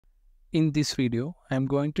In this video, I am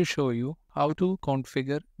going to show you how to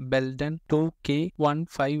configure belden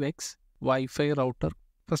 2K15X Wi-Fi router.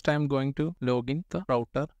 First, I am going to log in the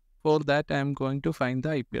router. For that, I am going to find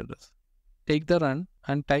the IP address. Take the run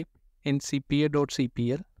and type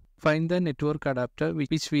ncpa.cpl. Find the network adapter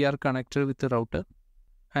which we are connected with the router,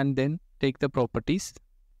 and then take the properties.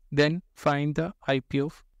 Then find the IP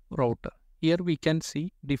of router. Here we can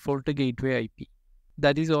see default gateway IP.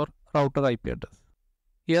 That is our router IP address.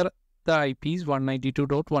 Here the IP is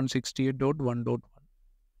 192.168.1.1.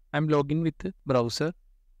 I am logging with the browser.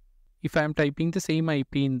 If I am typing the same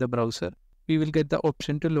IP in the browser, we will get the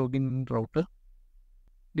option to log in router.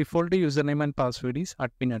 Default username and password is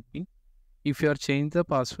admin. If you are changed the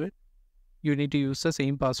password, you need to use the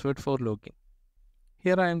same password for login.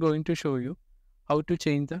 Here I am going to show you how to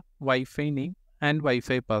change the Wi-Fi name and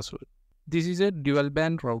Wi-Fi password. This is a dual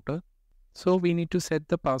band router, so we need to set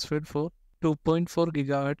the password for 2.4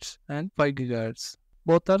 GHz and 5 GHz.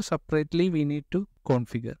 Both are separately we need to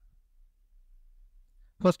configure.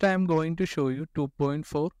 First I am going to show you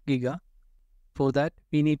 2.4 GHz. For that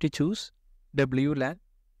we need to choose WLAN,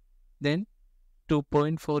 then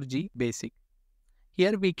 2.4G basic.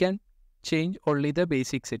 Here we can change only the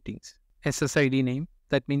basic settings. SSID name,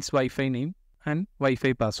 that means Wi-Fi name, and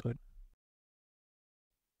Wi-Fi password.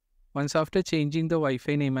 Once after changing the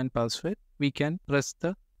Wi-Fi name and password, we can press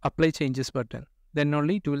the apply changes button. Then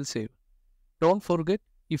only it will save. Don't forget,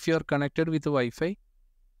 if you are connected with the Wi-Fi,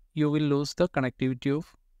 you will lose the connectivity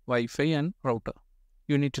of Wi-Fi and router.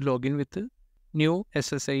 You need to log in with the new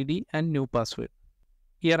SSID and new password.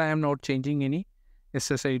 Here I am not changing any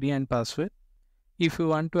SSID and password. If you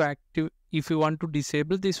want to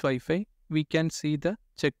disable this Wi-Fi, we can see the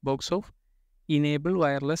checkbox of enable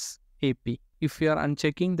wireless AP. If you are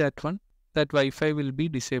unchecking that one, that Wi-Fi will be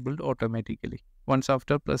disabled automatically once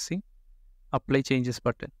after pressing apply changes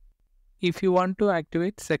button. If you want to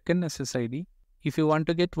activate second SSID, if you want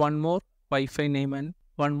to get one more Wi-Fi name and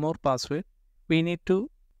one more password, we need to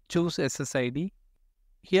choose SSID.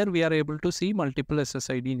 Here we are able to see multiple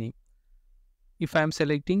SSID name. If I am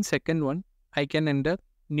selecting second one, I can enter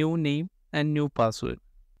new name and new password.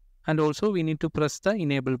 And also we need to press the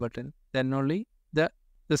enable button. Then only the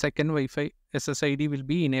second Wi-Fi SSID will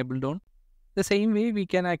be enabled on. The same way we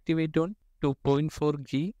can activate on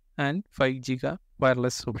 2.4G and 5 GB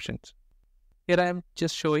wireless options. Here I am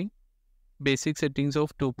just showing basic settings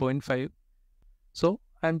of 2.5. So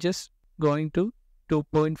I am just going to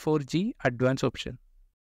 2.4G advanced option.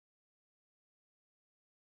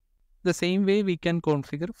 The same way we can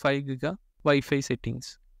configure 5 GB Wi-Fi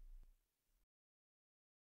settings.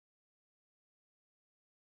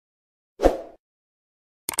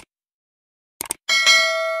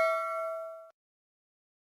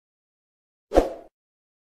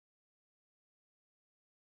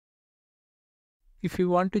 If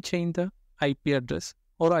you want to change the IP address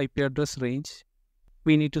or IP address range,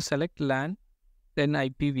 we need to select LAN, then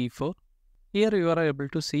IPv4. Here you are able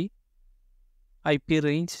to see IP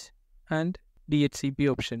range and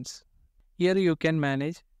DHCP options. Here you can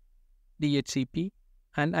manage DHCP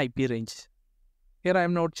and IP range. Here I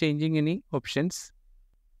am not changing any options.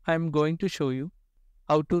 I am going to show you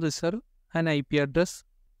how to reserve an IP address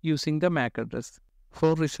using the MAC address.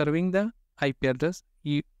 For reserving the IP address,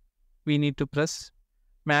 we need to press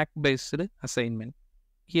MAC based assignment.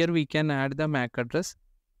 Here we can add the MAC address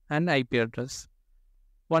and IP address.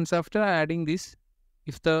 Once after adding this,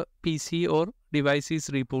 if the PC or device is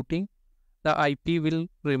rebooting, the IP will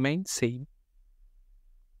remain same.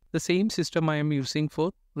 The same system I am using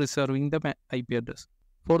for reserving the IP address.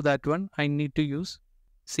 For that one, I need to use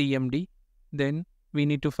CMD. Then we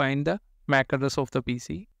need to find the MAC address of the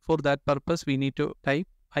PC. For that purpose, we need to type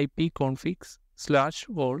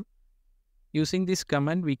ipconfig/wall. Using this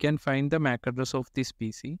command, we can find the MAC address of this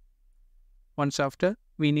PC. Once after,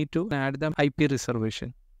 we need to add the IP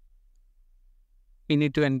reservation. We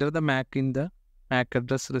need to enter the MAC in the MAC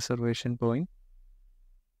address reservation point.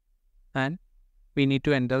 And we need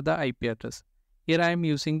to enter the IP address. Here I am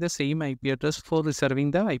using the same IP address for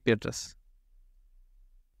reserving the IP address.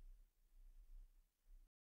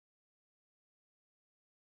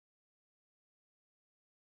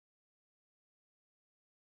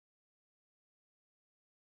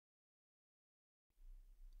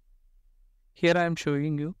 Here I am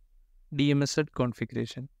showing you DMZ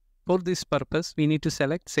configuration. For this purpose, we need to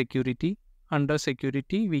select security. Under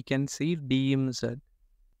security, we can see DMZ.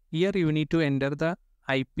 Here you need to enter the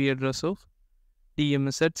IP address of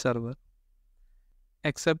DMZ server.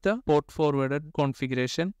 Except the port forwarded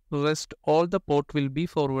configuration, rest all the port will be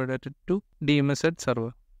forwarded to DMZ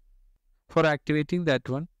server. For activating that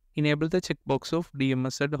one, enable the checkbox of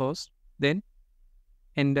DMZ host Then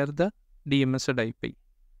enter the DMSed IP.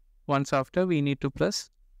 Once after, we need to press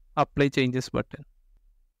apply changes button.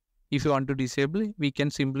 If you want to disable, we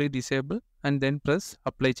can simply disable and then press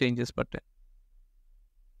apply changes button.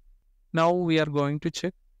 Now we are going to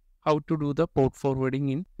check how to do the port forwarding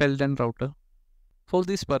in belden router. For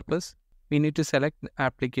this purpose, we need to select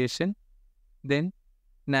application, then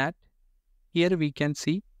NAT. Here we can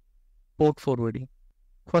see port forwarding.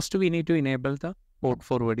 First we need to enable the port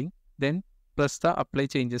forwarding, then press the apply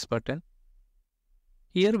changes button.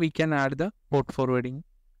 Here we can add the port forwarding.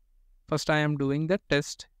 First I am doing the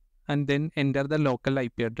test and then enter the local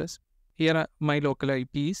IP address. Here my local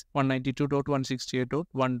IP is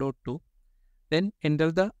 192.168.1.2. Then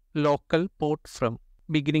enter the local port from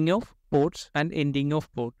beginning of ports and ending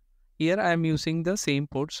of port. Here I am using the same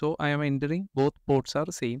port, so I am entering both ports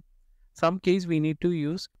are same. Some case we need to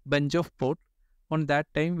use bunch of port. On that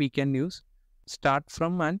time we can use start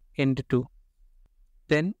from and end to.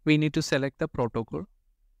 Then we need to select the protocol.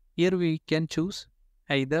 Here we can choose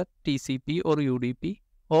either TCP or UDP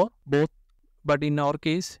or both, but in our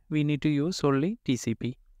case we need to use only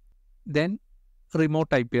TCP. Then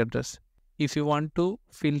remote IP address. If you want to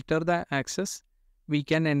filter the access, we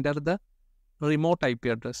can enter the remote IP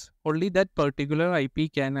address. Only that particular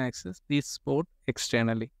IP can access this port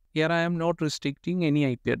externally. Here I am not restricting any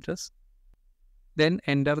IP address. Then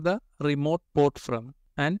enter the remote port from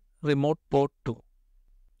and remote port to.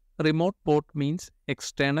 Remote port means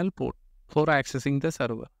external port for accessing the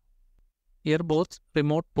server. Here both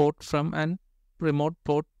remote port from and remote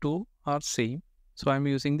port to are same, so I am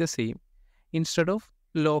using the same. Instead of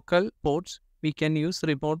local ports, we can use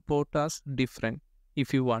remote port as different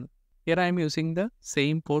if you want. Here I am using the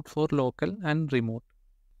same port for local and remote.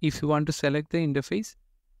 If you want to select the interface,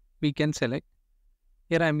 we can select.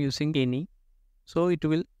 Here I am using any, so it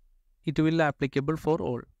will applicable for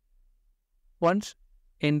all. Once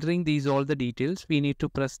entering these all the details, we need to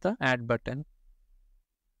press the add button.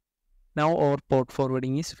 Now our port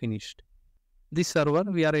forwarding is finished. This server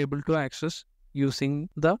we are able to access using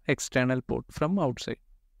the external port from outside.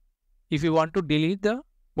 If you want to delete the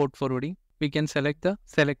port forwarding, we can select the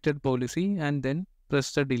selected policy and then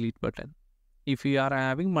press the delete button. If we are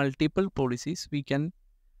having multiple policies, we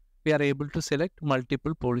are able to select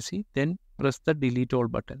multiple policy, then press the delete all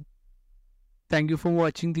button. Thank you for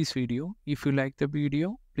watching this video. If you like the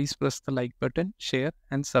video, please press the like button, share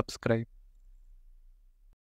and subscribe.